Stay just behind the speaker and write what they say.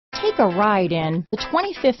Take a ride in the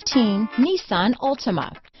 2015 Nissan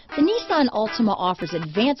Altima. The Nissan Altima offers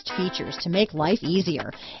advanced features to make life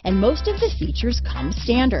easier, and most of the features come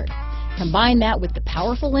standard. Combine that with the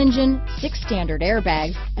powerful engine, 6 standard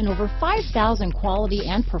airbags, and over 5,000 quality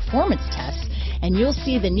and performance tests, and you'll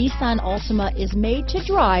see the Nissan Altima is made to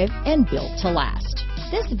drive and built to last.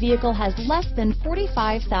 This vehicle has less than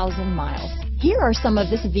 45,000 miles. Here are some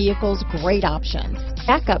of this vehicle's great options: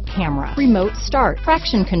 backup camera, remote start,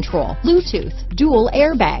 traction control, Bluetooth, dual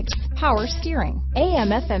airbags, power steering,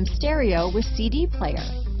 AM/FM stereo with CD player,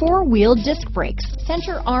 4-wheel disc brakes,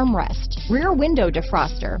 center armrest, rear window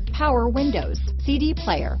defroster, power windows, CD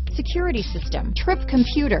player, security system, trip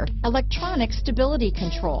computer, electronic stability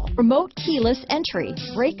control, remote keyless entry,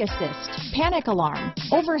 brake assist, panic alarm,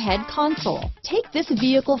 overhead console. Take this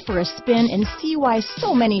vehicle for a spin and see why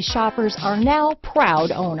so many shoppers are now proud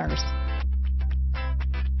owners.